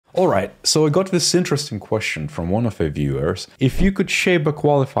Alright, so I got this interesting question from one of our viewers. If you could shape a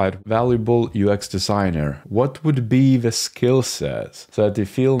qualified, valuable UX designer, what would be the skill sets so that they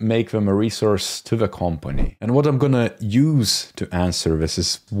feel make them a resource to the company? And what I'm gonna use to answer this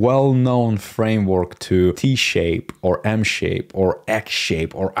is well-known framework to T-shape or M-shape or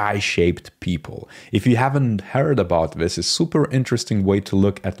X-shape or I-shaped people. If you haven't heard about this, it's a super interesting way to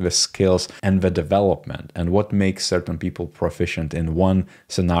look at the skills and the development and what makes certain people proficient in one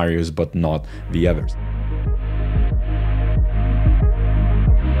scenario but not the others.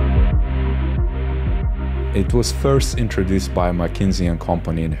 It was first introduced by McKinsey &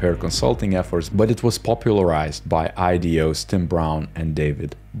 Company in her consulting efforts, but it was popularized by IDEO's Tim Brown and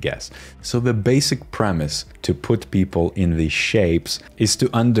David Guest. So the basic premise to put people in these shapes is to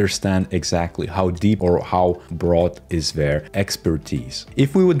understand exactly how deep or how broad is their expertise.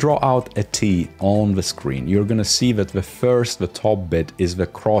 If we would draw out a T on the screen, you're going to see that the top bit is the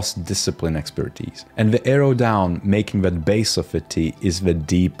cross-discipline expertise. And the arrow down, making that base of the T, is the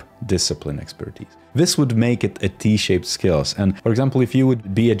deep discipline expertise. This would make it a T-shaped skills. And for example, if you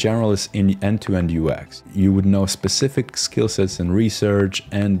would be a generalist in end-to-end UX, you would know specific skill sets in research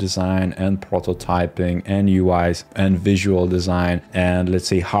and design and prototyping and UIs and visual design and let's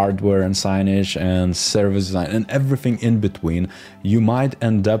say hardware and signage and service design and everything in between. You might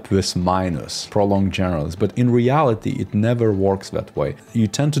end up with minus prolonged generalist, but in reality, it never works that way. You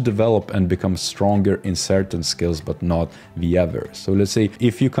tend to develop and become stronger in certain skills, but not the others. So let's say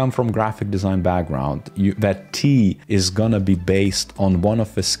if you come from graphic design background, that T is gonna be based on one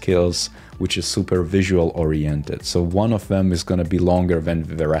of the skills which is super visual oriented. So one of them is going to be longer than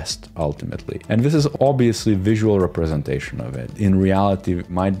the rest ultimately. And this is obviously visual representation of it. In reality, it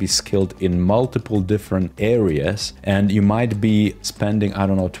might be skilled in multiple different areas and you might be spending, I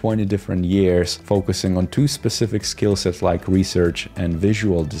don't know, 20 different years focusing on two specific skill sets like research and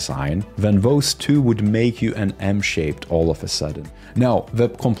visual design. Then those two would make you an M-shaped all of a sudden. Now, the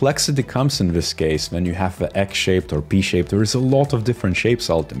complexity comes in this case when you have the X-shaped or P-shaped. There is a lot of different shapes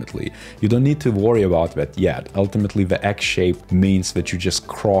ultimately. You don't need to worry about that yet. Ultimately, the X shape means that you just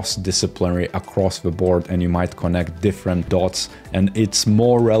cross-disciplinary across the board and you might connect different dots, and it's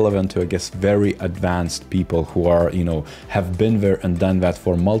more relevant to, I guess, very advanced people who are, have been there and done that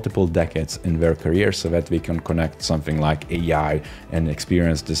for multiple decades in their career, so that they can connect something like AI and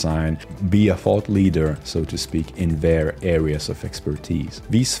experience design, be a thought leader, so to speak, in their areas of expertise.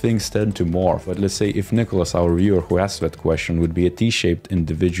 These things tend to morph, but let's say if Nicholas, our viewer who asked that question, would be a T-shaped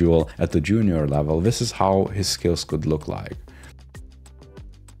individual at the junior level, this is how his skills could look like.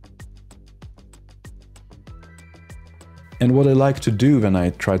 And what I like to do when I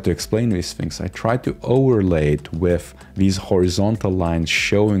try to explain these things, I try to overlay it with these horizontal lines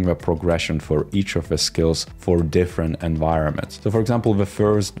showing the progression for each of the skills for different environments. So for example, the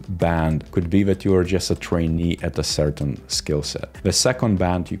first band could be that you are just a trainee at a certain skill set. The second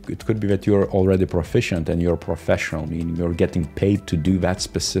band, it could be that you're already proficient and you're professional, meaning you're getting paid to do that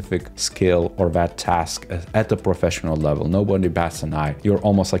specific skill or that task at a professional level. Nobody bats an eye. You're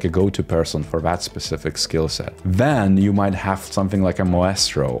almost like a go-to person for that specific skill set. Then you might have something like a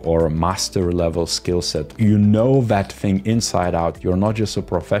maestro or a master level skill set. You know that thing inside out. You're not just a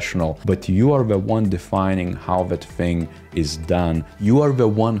professional, but you are the one defining how that thing is done. You are the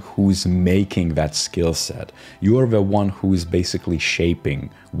one who's making that skill set. You are the one who is basically shaping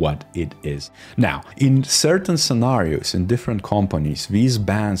what it is. Now, in certain scenarios, in different companies, these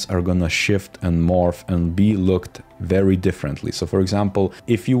bands are gonna shift and morph and be looked very differently. So for example,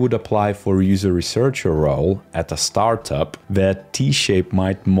 if you would apply for user researcher role at a startup, that T-shape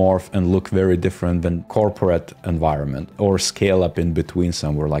might morph and look very different than corporate environment or scale up in between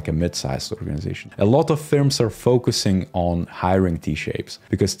somewhere like a mid-sized organization. A lot of firms are focusing on hiring T-shapes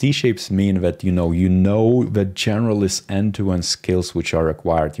because T-shapes mean that you know the generalist end-to-end skills which are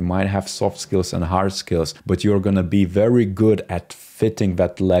required. You might have soft skills and hard skills, but you're going to be very good at fitting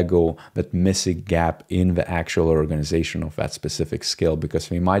that Lego, that missing gap in the actual organization of that specific skill,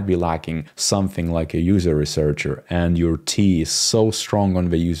 because we might be lacking something like a user researcher and your T is so strong on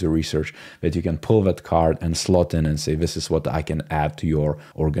the user research that you can pull that card and slot in and say, this is what I can add to your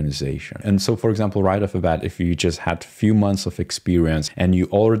organization. And so, for example, right off the bat, if you just had a few months of experience and you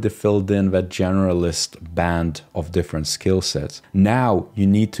already filled in that generalist band of different skill sets, now you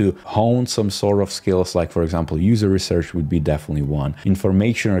need to hone some sort of skills like, for example, user research would be definitely one. one.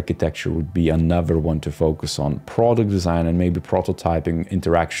 Information architecture would be another one to focus on. Product design and maybe prototyping,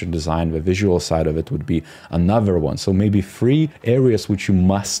 interaction design, the visual side of it would be another one. So maybe 3 areas which you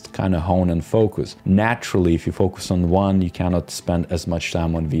must kind of hone and focus. Naturally, if you focus on one, you cannot spend as much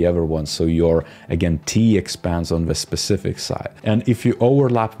time on the other one. So your, again, T expands on the specific side. And if you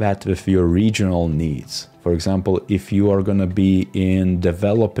overlap that with your regional needs, for example, if you are going to be in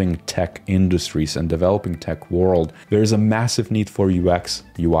developing tech industries and developing tech world, there is a massive need for UX,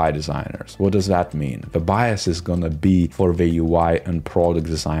 UI designers. What does that mean? The bias is going to be for the UI and product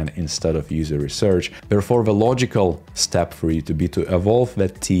design instead of user research. Therefore, the logical step for you to be to evolve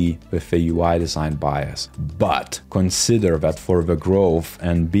that T with the UI design bias. But consider that for the growth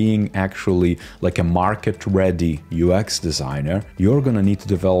and being actually like a market-ready UX designer, you're going to need to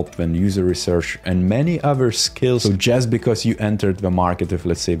develop the user research and many other skills. So just because you entered the market with,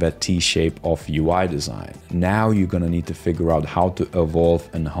 let's say, that T shape of UI design, now you're going to need to figure out how to evolve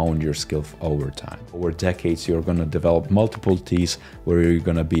and hone your skills over time. Over decades, you're going to develop multiple T's where you're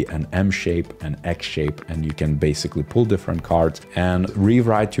going to be an M shape, an X shape, and you can basically pull different cards and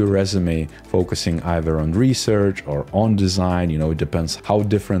rewrite your resume, focusing either on research or on design. You know, it depends how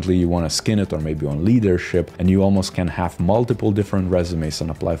differently you want to skin it, or maybe on leadership. And you almost can have multiple different resumes and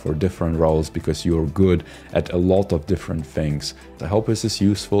apply for different roles because you're good at a lot of different things. I hope this is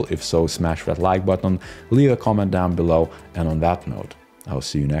useful. If so, smash that like button, leave a comment down below, and on that note, I'll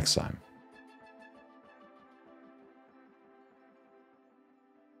see you next time.